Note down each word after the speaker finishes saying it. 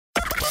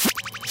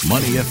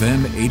Money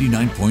FM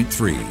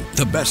 89.3,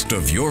 the best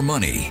of your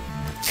money.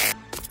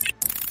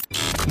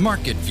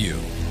 Market View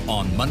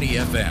on Money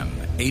FM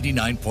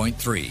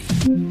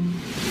 89.3.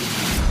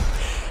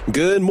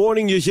 Good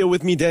morning, you're here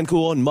with me, Dan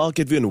Ko, on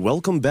Market View, and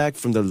welcome back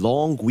from the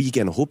long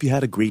weekend. Hope you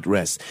had a great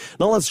rest.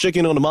 Now let's check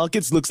in on the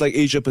markets. Looks like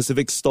Asia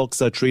Pacific stocks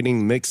are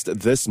trading mixed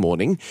this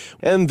morning,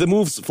 and the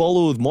moves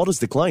followed modest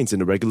declines in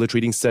the regular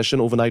trading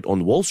session overnight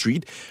on Wall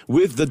Street,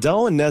 with the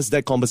Dow and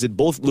Nasdaq Composite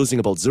both losing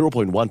about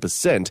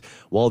 0.1%,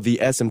 while the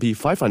S&P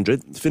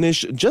 500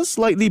 finished just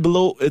slightly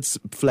below its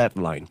flat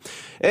line.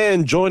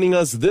 And joining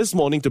us this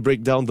morning to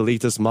break down the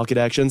latest market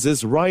actions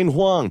is Ryan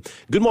Huang.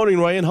 Good morning,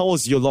 Ryan. How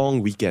was your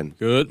long weekend?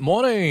 Good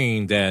morning,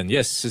 Dan.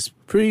 Yes, it's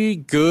pretty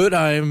good.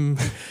 I'm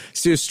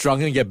still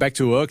struggling to get back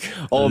to work.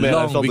 Oh man, I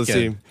Long felt weekend. the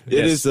same.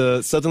 Yes. It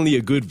is certainly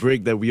a good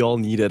break that we all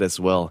needed as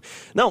well.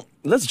 Now,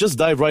 let's just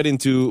dive right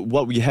into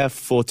what we have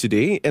for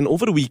today. And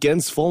over the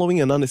weekends, following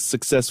an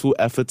unsuccessful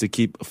effort to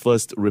keep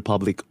First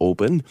Republic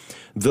open,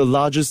 the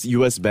largest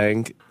U.S.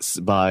 bank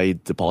by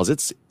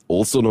deposits,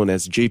 also known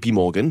as JP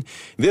Morgan,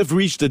 they have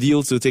reached a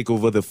deal to take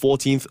over the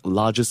 14th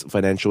largest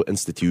financial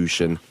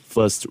institution,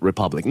 First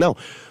Republic. Now,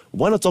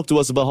 why not talk to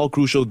us about how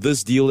crucial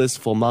this deal is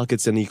for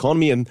markets and the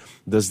economy, and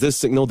does this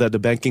signal that the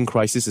banking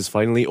crisis is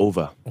finally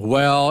over?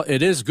 Well,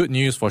 it is good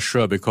news for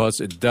sure because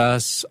it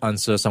does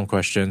answer some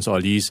questions, or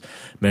at least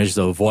manage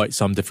to avoid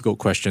some difficult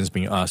questions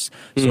being asked.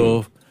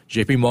 So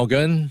JP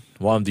Morgan,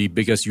 one of the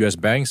biggest US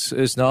banks,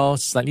 is now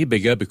slightly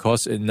bigger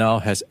because it now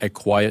has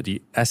acquired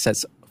the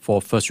assets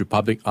for First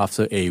Republic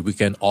after a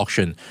weekend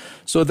auction.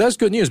 So that's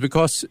good news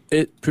because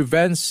it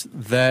prevents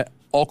that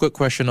awkward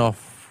question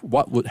of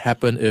what would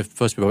happen if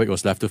First Republic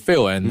was left to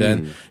fail. And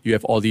then you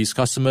have all these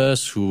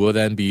customers who will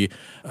then be,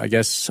 I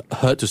guess,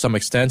 hurt to some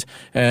extent.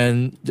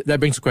 And that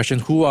brings the question,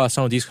 who are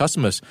some of these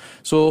customers?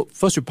 So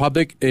First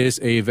Republic is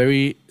a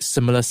very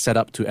similar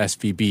setup to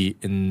SVB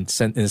in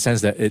the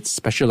sense that it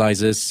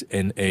specializes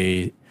in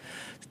a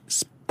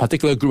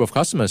particular group of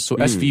customers. So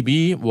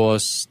SVB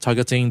was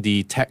targeting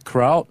the tech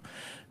crowd.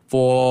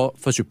 For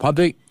First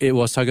Republic, it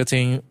was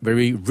targeting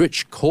very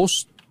rich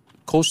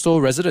coastal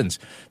residents.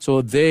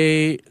 So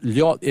they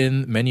lured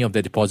in many of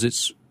their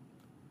deposits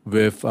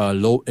with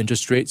low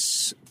interest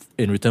rates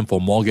in return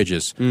for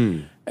mortgages.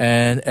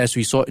 And as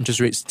we saw interest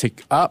rates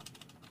tick up,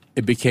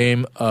 it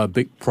became a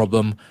big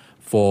problem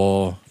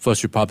for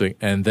First Republic.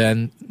 And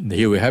then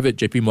here we have it,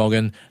 JP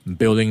Morgan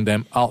bailing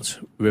them out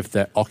with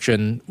that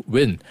auction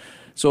win.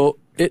 So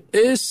it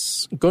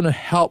is going to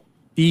help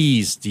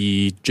ease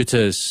the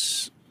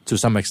jitters to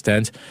some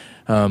extent.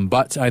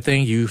 But I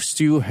think you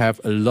still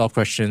have a lot of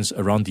questions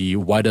around the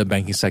wider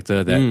banking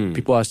sector that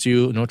people are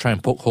still trying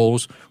to poke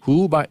holes.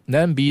 Who might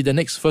then be the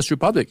next First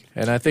Republic?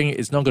 And I think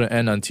it's not going to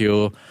end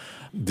until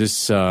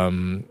this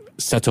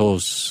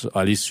settles.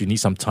 At least you need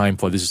some time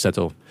for this to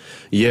settle.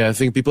 Yeah, I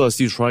think people are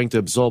still trying to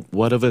absorb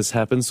whatever has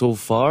happened so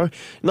far.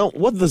 Now,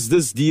 what does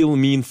this deal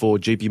mean for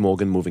JP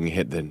Morgan moving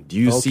ahead then? Do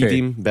you see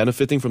them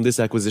benefiting from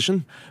this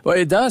acquisition? Well,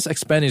 it does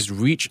expand its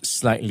reach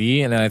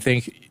slightly, and I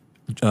think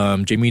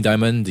Jamie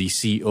Dimon, the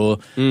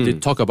CEO,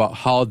 did talk about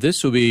how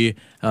this will be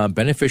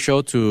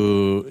beneficial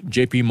to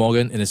JP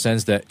Morgan in the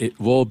sense that it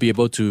will be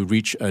able to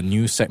reach a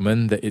new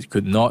segment that it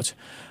could not.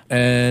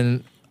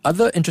 And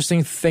other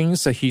interesting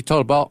things that he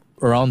talked about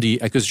around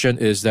the acquisition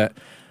is that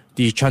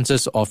the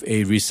chances of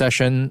a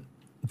recession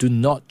do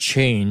not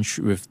change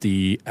with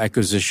the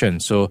acquisition.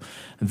 So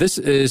this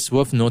is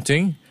worth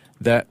noting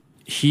that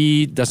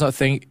he does not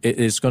think it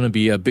is going to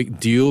be a big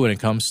deal when it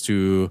comes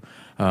to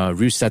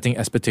resetting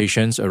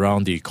expectations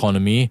around the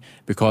economy,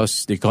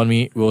 because the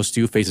economy will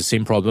still face the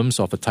same problems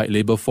of a tight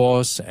labor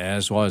force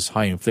as well as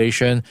high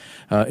inflation.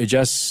 It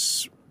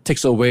just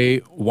takes away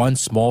one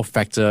small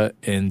factor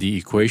in the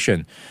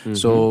equation.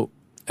 So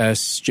as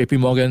JP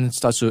Morgan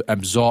starts to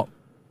absorb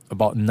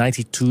about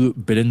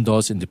 $92 billion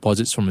in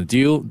deposits from the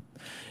deal,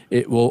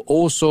 it will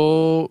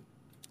also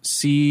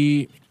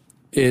see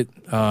it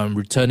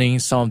returning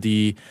some of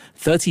the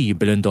 $30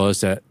 billion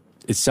that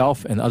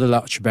itself and other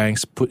large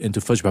banks put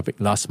into First Republic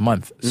last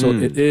month. So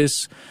it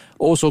is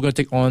also going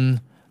to take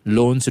on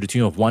loans to the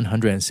tune of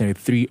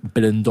 $173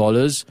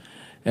 billion.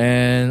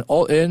 And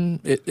all in,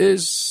 it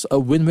is a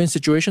win-win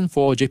situation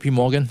for JP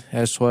Morgan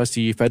as well as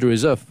the Federal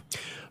Reserve.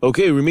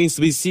 Okay, remains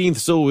to be seen.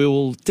 So we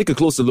will take a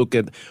closer look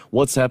at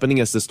what's happening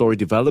as the story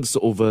develops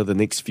over the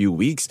next few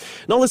weeks.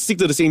 Now let's stick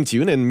to the same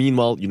tune. And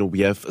meanwhile,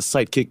 we have a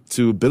sidekick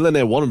to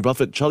billionaire Warren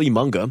Buffett, Charlie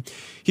Munger.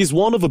 He's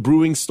warned of a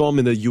brewing storm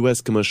in the US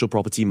commercial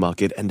property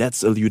market, and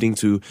that's alluding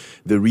to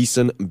the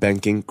recent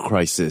banking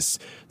crisis.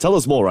 Tell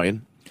us more,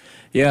 Ryan.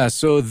 Yeah,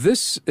 so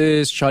this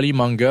is Charlie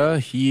Munger.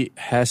 He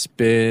has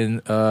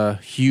been a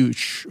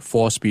huge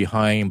force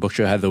behind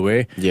Berkshire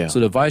Hathaway. Yeah. So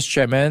the vice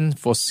chairman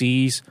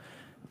foresees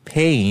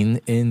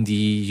pain in the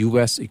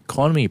U.S.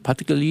 economy,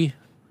 particularly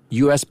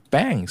U.S.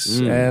 banks.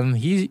 And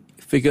he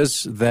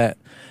figures that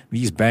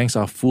these banks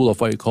are full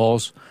of what he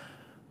calls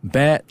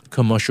bad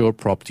commercial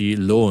property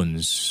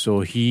loans.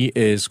 So he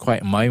is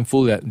quite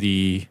mindful that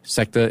the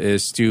sector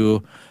is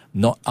still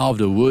not out of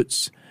the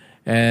woods.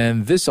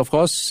 And this, of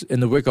course,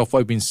 in the wake of what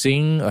we've been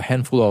seeing, a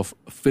handful of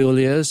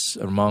failures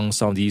among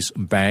some of these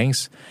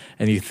banks.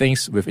 And he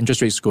thinks with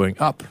interest rates going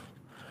up,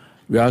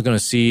 we are going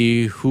to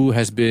see who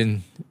has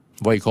been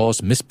what he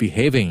calls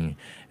misbehaving.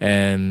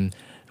 And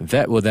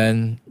that will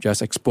then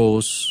just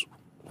expose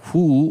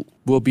who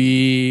will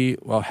be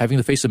having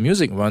to face the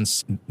music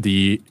once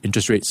the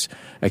interest rates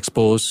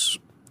expose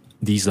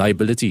these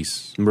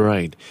liabilities.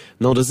 Right.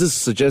 Now, does this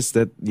suggest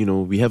that,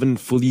 we haven't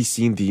fully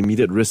seen the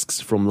immediate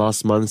risks from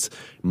last month's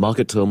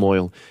market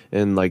turmoil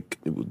and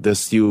there's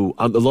still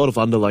a lot of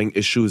underlying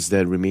issues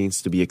that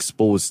remains to be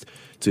exposed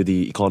to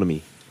the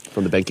economy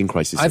from the banking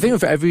crisis? I think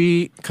with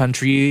every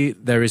country,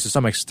 there is to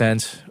some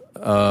extent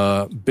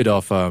a bit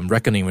of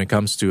reckoning when it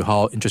comes to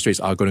how interest rates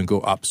are going to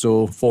go up.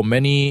 So for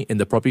many in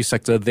the property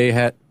sector, they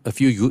had a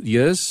few good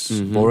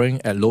years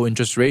borrowing at low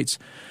interest rates.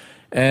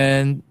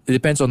 And it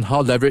depends on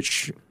how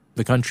leveraged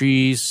the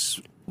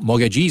country's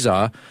mortgagees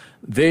are.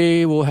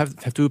 They will have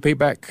to pay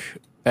back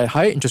at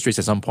higher interest rates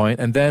at some point.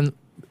 And then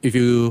if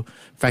you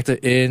factor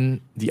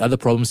in the other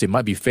problems they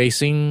might be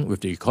facing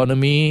with the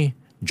economy,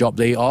 job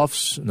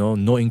layoffs,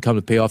 no income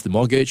to pay off the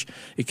mortgage,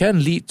 it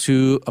can lead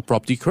to a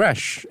property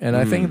crash. And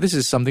I think this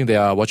is something they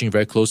are watching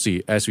very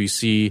closely as we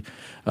see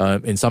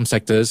in some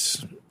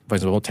sectors, for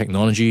example,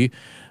 technology,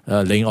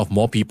 laying off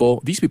more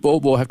people. These people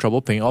will have trouble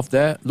paying off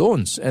their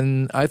loans.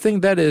 And I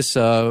think that is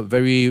a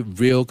very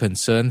real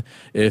concern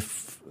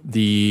if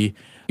the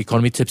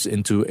economy tips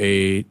into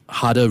a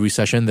harder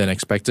recession than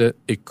expected.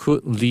 It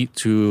could lead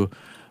to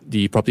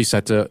the property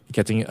sector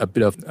getting a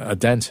bit of a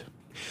dent.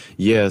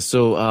 Yeah,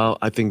 so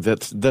I think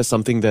that's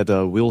something that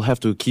we'll have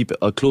to keep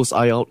a close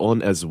eye out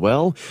on as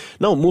well.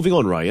 Now, moving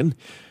on, Ryan.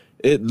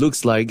 It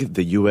looks like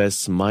the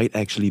US might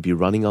actually be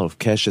running out of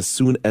cash as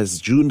soon as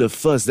June the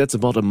 1st. That's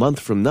about a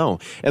month from now.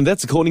 And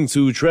that's according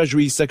to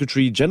Treasury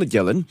Secretary Janet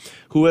Yellen,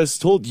 who has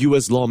told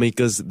US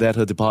lawmakers that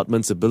her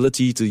department's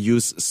ability to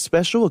use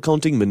special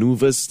accounting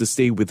maneuvers to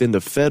stay within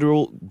the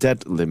federal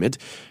debt limit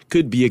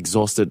could be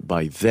exhausted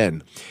by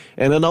then.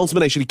 An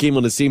announcement actually came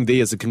on the same day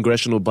as the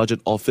Congressional Budget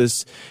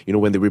Office,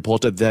 when they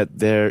reported that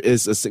there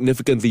is a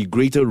significantly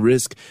greater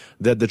risk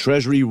that the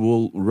Treasury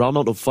will run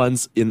out of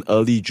funds in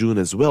early June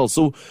as well.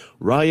 So,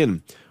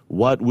 Ryan,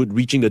 what would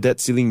reaching the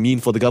debt ceiling mean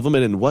for the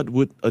government and what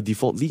would a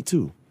default lead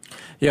to?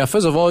 Yeah,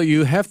 first of all,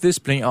 you have this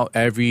playing out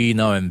every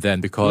now and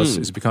then because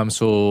it's become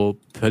so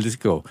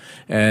political.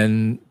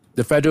 And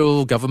the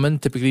federal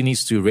government typically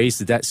needs to raise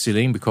the debt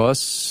ceiling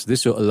because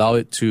this will allow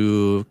it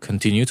to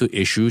continue to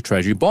issue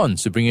treasury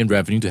bonds to bring in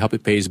revenue to help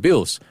it pay its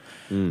bills.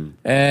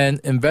 And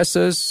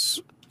investors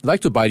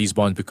like to buy these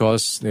bonds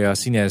because they are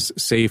seen as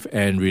safe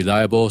and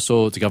reliable.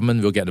 So the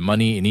government will get the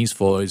money it needs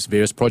for its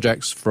various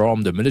projects,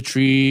 from the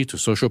military to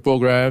social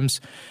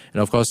programs,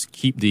 and of course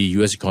keep the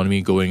US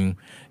economy going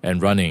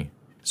and running.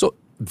 So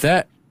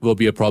that will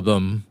be a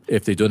problem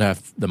if they don't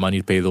have the money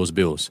to pay those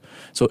bills.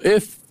 So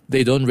if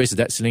they don't raise the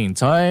debt ceiling in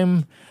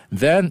time,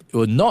 then it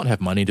will not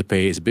have money to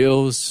pay its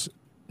bills,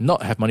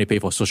 not have money to pay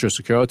for social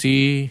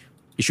security,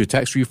 issue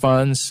tax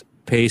refunds,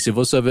 pay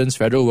civil servants,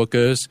 federal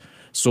workers,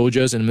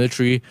 soldiers in the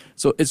military.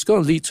 So it's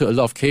going to lead to a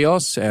lot of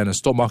chaos, and the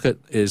stock market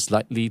is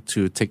likely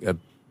to take a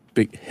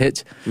big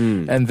hit.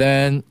 And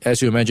then,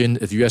 as you imagine,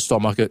 if the US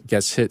stock market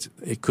gets hit,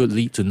 it could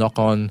lead to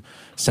knock-on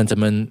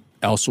sentiment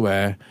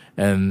elsewhere,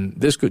 and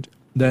this could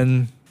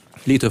then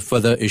lead to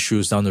further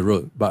issues down the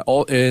road. But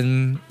all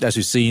in, as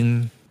we've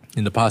seen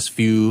in the past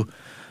few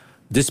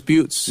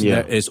disputes,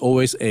 there is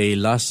always a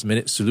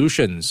last-minute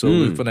solution. So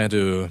we're going to have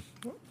to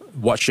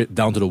watch it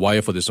down to the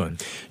wire for this one.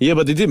 Yeah,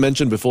 but they did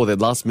mention before that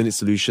last-minute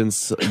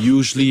solutions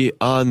usually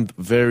aren't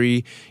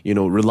very,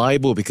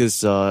 reliable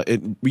because it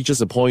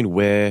reaches a point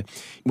where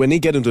when they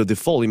get into a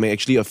default, it may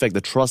actually affect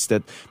the trust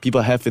that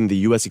people have in the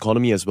US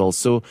economy as well.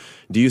 So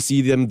do you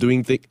see them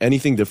doing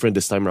anything different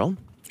this time around?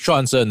 Short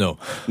answer, no.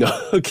 No,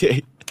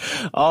 okay.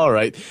 All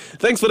right.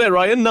 Thanks for that,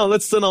 Ryan. Now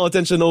let's turn our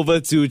attention over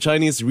to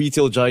Chinese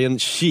retail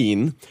giant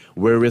Shein,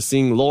 where we're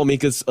seeing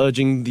lawmakers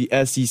urging the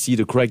SEC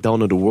to crack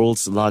down on the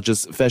world's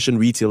largest fashion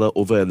retailer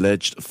over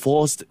alleged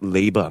forced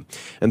labor.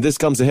 And this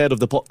comes ahead of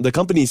the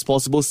company's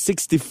possible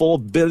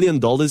 $64 billion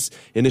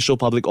initial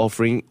public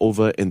offering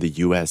over in the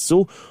US.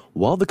 So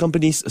while the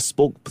company's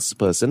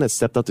spokesperson has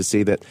stepped up to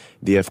say that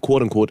they have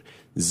quote-unquote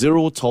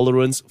zero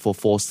tolerance for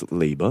forced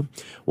labor,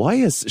 why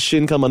has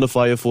Shein come under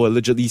fire for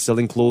allegedly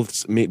selling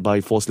clothes made by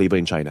forced labor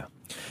in China?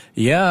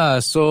 Yeah,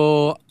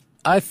 so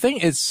I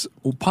think it's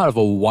part of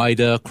a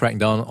wider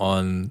crackdown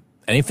on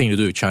anything to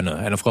do with China.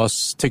 And of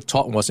course,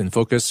 TikTok was in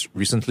focus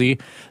recently.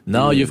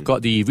 Now you've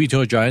got the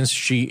retail giants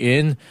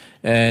Shein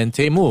and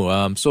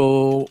Temu.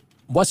 So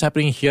what's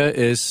happening here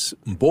is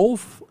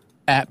both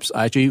apps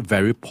are actually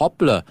very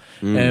popular.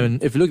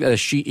 And if you look at the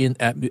Shein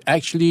app, it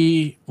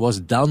actually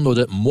was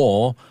downloaded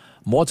more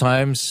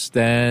times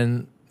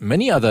than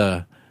many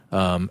other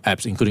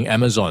apps, including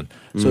Amazon.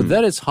 So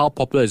that is how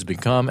popular it's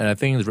become. And I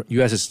think the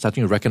US is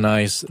starting to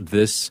recognize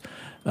this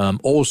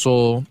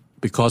also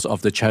because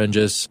of the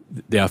challenges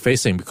they are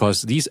facing,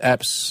 because these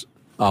apps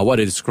are what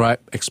they describe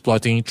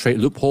exploiting trade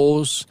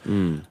loopholes,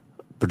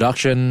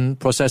 production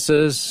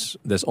processes.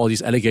 There's all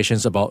these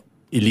allegations about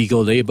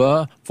illegal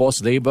labor,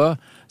 forced labor.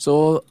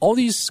 So all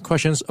these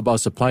questions about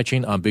supply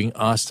chain are being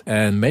asked,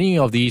 and many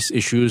of these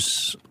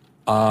issues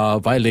are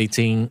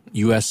violating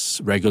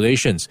U.S.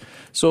 regulations.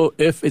 So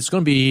if it's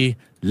going to be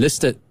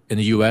listed in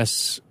the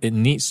U.S., it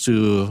needs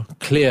to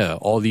clear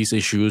all these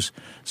issues.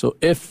 So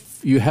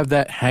if you have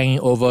that hanging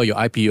over your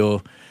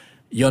IPO,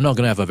 you're not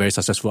going to have a very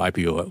successful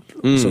IPO.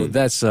 So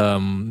that's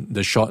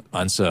the short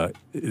answer.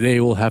 They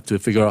will have to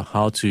figure out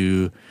how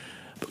to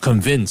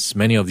convince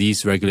many of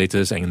these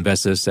regulators and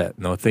investors that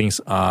things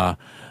are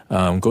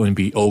going to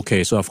be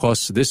okay. So, of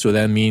course, this will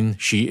then mean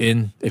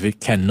Shein, if it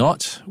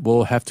cannot,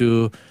 will have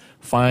to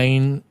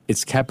find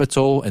its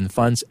capital and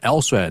funds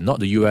elsewhere, not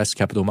the U.S.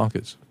 capital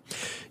markets.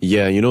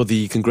 Yeah,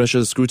 the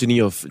congressional scrutiny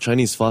of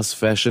Chinese fast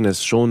fashion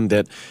has shown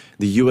that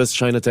the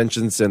US-China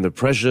tensions and the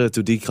pressure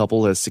to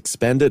decouple has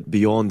expanded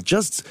beyond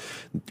just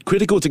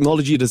critical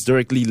technology that's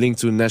directly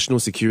linked to national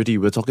security.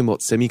 We're talking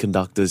about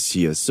semiconductors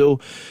here. So,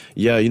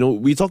 yeah,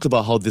 we talked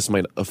about how this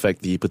might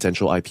affect the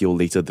potential IPO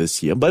later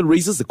this year, but it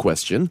raises the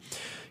question,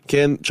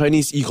 can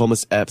Chinese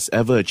e-commerce apps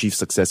ever achieve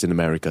success in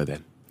America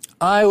then?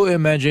 I would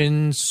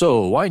imagine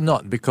so. Why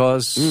not?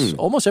 Because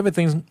almost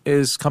everything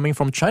is coming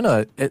from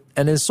China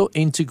and it's so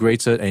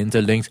integrated and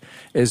interlinked.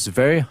 It's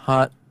very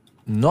hard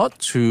not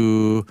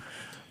to,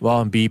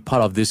 be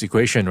part of this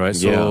equation, right?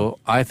 Yeah. So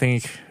I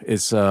think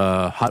it's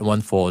a hard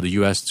one for the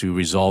US to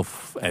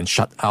resolve and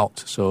shut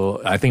out.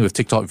 So I think with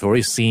TikTok, we've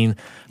already seen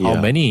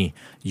how many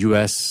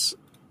US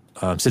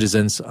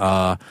citizens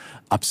are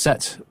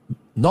upset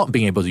not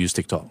being able to use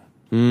TikTok.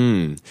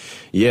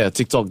 Yeah,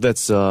 TikTok,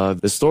 that's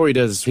the story that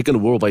has taken the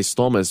world by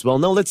storm as well.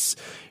 Now let's,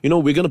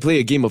 we're going to play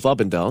a game of up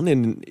and down.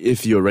 And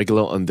if you're a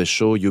regular on the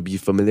show, you'll be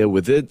familiar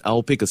with it.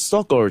 I'll pick a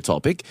stock or a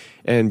topic,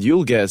 and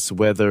you'll guess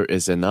whether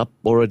it's an up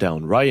or a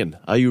down. Ryan,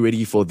 are you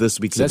ready for this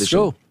week's edition?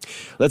 Let's go.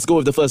 Let's go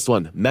with the first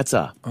one,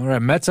 Meta. All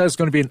right, Meta is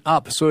going to be an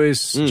up. So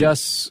it's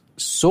just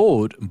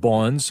sold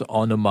bonds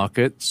on the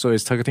market. So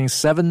it's targeting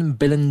 $7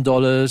 billion.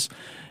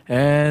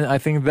 And I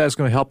think that's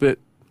going to help it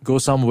go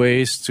some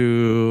ways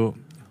to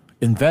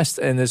invest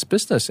in its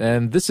business.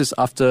 And this is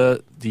after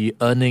the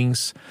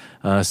earnings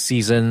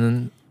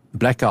season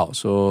blackout.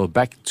 So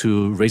back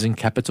to raising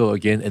capital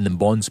again in the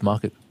bonds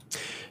market.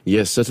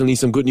 Yes, certainly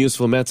some good news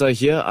for Meta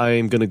here.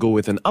 I'm going to go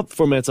with an up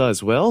for Meta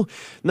as well.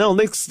 Now,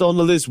 next on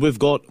the list, we've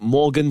got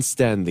Morgan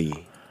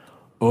Stanley.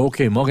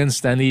 Okay, Morgan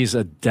Stanley is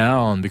a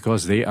down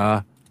because they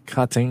are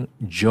cutting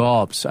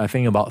jobs. I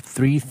think about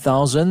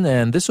 3,000,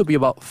 and this will be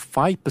about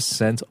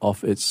 5%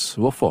 of its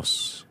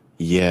workforce.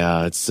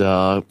 Yeah, it's,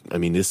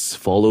 this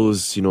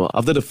follows,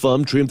 after the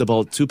firm trimmed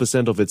about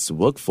 2% of its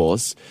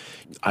workforce.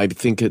 I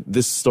think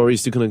this story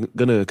is still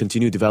going to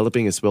continue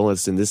developing as well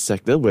as in this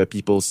sector where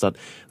people start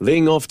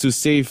laying off to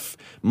save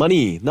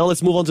money. Now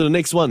let's move on to the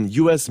next one,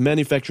 U.S.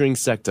 manufacturing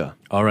sector.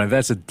 All right,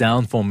 that's a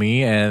down for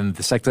me, and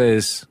the sector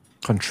is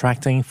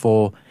contracting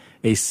for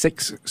a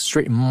 6th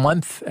straight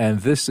month, and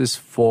this is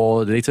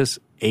for the latest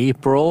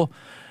April.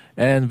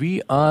 And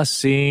we are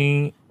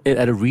seeing it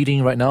at a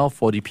reading right now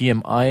for the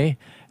PMI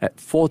at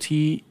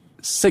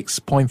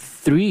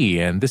 46.3,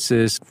 and this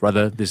is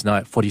now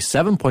at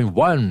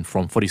 47.1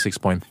 from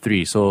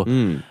 46.3. So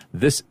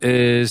this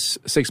is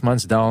 6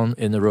 months down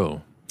in a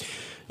row.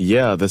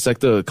 Yeah, the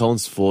sector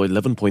accounts for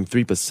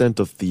 11.3%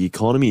 of the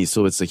economy,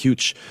 so it's a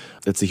huge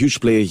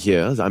player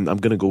here. I'm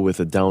going to go with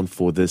a down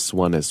for this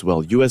one as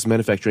well. U.S.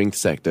 manufacturing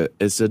sector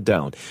is a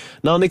down.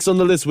 Now, next on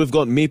the list, we've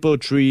got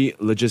Mapletree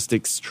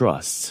Logistics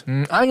Trust.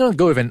 I'm going to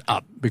go with an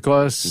up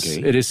because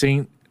it is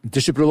seeing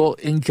distributable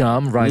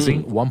income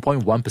rising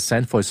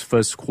 1.1% for its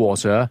first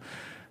quarter.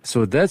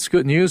 So that's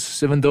good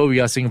news, even though we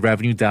are seeing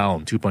revenue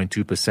down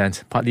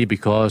 2.2%, partly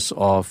because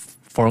of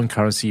foreign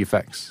currency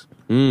effects.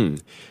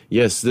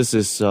 Yes, this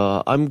is,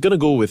 I'm going to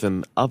go with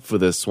an up for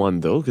this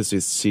one though, because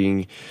it's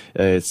seeing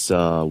it's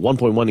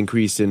 1.1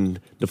 increase in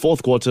the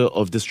fourth quarter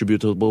of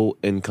distributable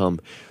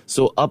income.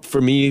 So up for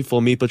me for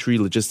Mapletree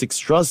Logistics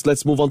Trust.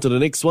 Let's move on to the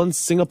next one,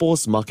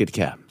 Singapore's market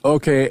cap.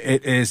 Okay,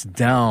 it is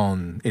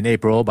down in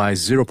April by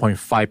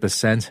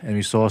 0.5%, and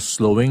we saw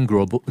slowing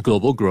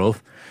global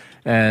growth.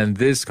 And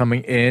this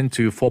coming in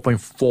to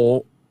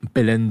 $4.4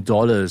 billion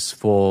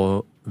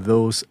for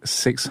those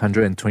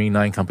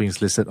 629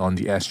 companies listed on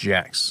the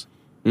SGX.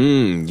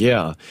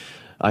 Yeah,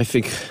 I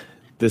think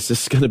this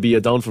is going to be a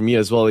down for me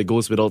as well. It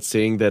goes without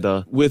saying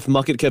that with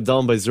market cap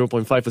down by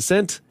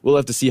 0.5%, we'll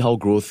have to see how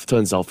growth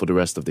turns out for the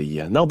rest of the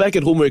year. Now back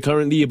at home, we're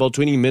currently about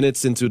 20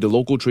 minutes into the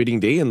local trading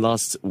day, and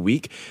last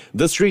week,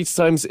 the Straits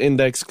Times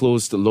Index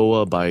closed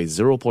lower by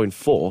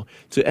 0.4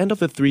 to end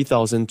off at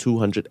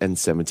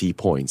 3,270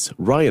 points.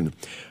 Ryan,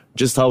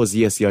 just how is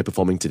the SCI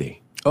performing today?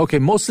 Okay,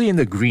 mostly in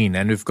the green,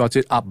 and we've got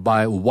it up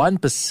by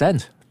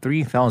 1%,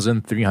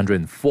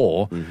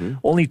 3,304.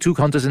 Only two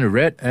counters in the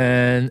red,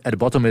 and at the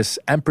bottom is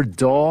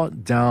Emperador,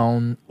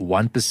 down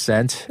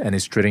 1%, and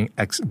is trading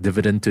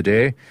ex-dividend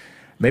today.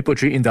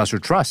 Mapletree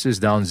Industrial Trust is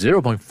down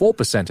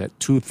 0.4% at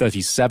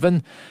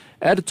 237.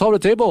 At the top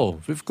of the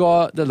table, we've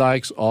got the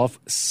likes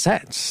of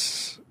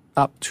SETS,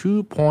 up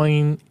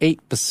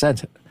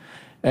 2.8%.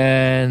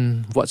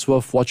 And what's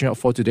worth watching out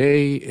for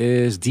today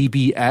is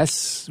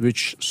DBS,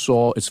 which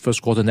saw its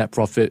first quarter net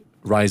profit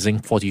rising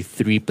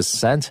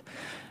 43%.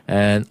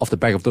 And off the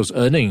back of those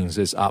earnings,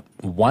 it's up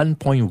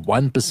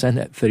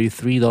 1.1% at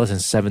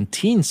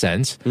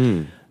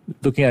 $33.17.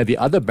 Looking at the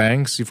other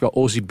banks, you've got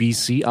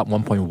OCBC up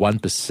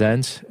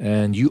 1.1%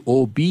 and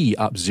UOB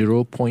up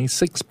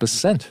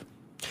 0.6%.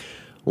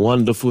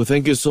 Wonderful.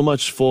 Thank you so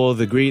much for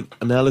the great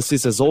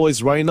analysis as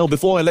always, Ryan. Now,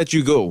 before I let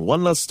you go,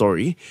 one last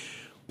story.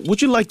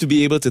 Would you like to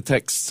be able to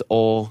text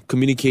or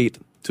communicate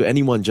to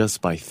anyone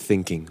just by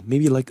thinking?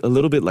 Maybe like a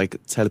little bit like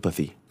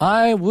telepathy.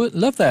 I would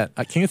love that.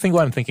 Can you think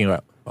what I'm thinking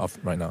of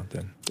right now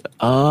then?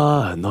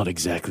 Not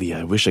exactly.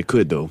 I wish I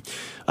could though.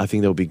 I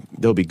think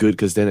that'll be good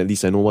because then at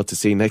least I know what to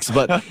say next.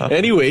 But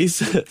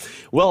anyways,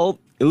 well,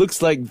 it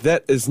looks like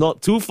that is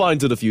not too far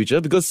into the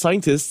future because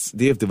scientists,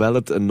 they have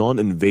developed a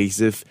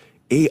non-invasive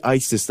AI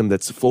system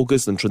that's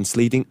focused on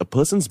translating a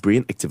person's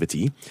brain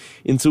activity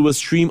into a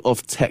stream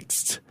of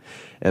text.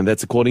 And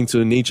that's according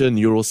to Nature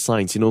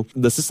Neuroscience.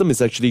 The system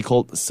is actually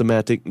called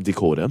Semantic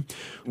Decoder,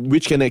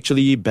 which can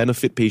actually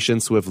benefit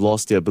patients who have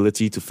lost their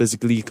ability to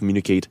physically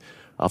communicate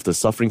after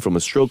suffering from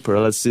a stroke,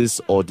 paralysis,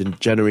 or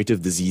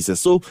degenerative diseases.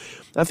 So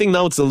I think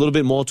now it's a little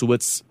bit more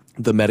towards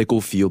the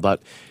medical field,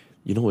 but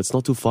it's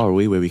not too far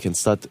away where we can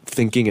start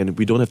thinking and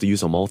we don't have to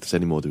use our mouths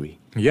anymore, do we?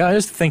 Yeah,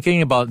 just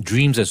thinking about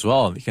dreams as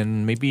well. You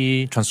can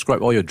maybe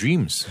transcribe all your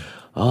dreams.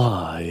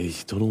 I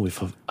don't know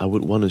if I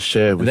would want to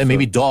share with... And then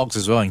maybe dogs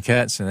as well and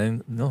cats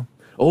and then,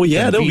 Oh,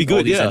 yeah, that would be good,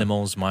 all these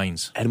animals'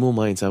 minds. Animal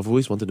minds. I've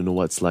always wanted to know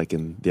what it's like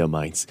in their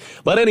minds.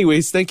 But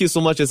anyways, thank you so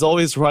much as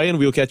always, Ryan.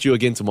 We'll catch you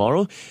again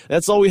tomorrow.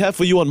 That's all we have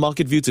for you on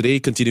Market View today.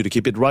 Continue to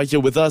keep it right here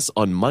with us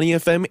on Money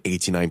FM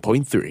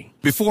 89.3.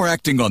 Before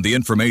acting on the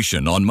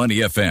information on Money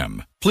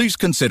FM, please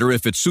consider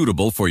if it's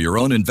suitable for your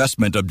own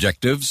investment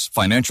objectives,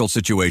 financial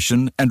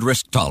situation, and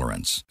risk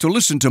tolerance. To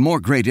listen to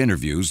more great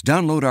interviews,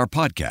 download our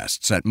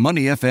podcasts at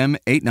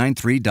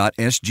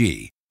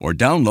moneyfm893.sg or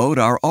download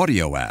our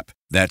audio app.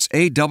 That's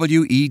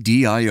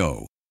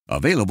AWEDIO.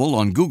 Available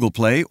on Google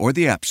Play or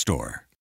the App Store.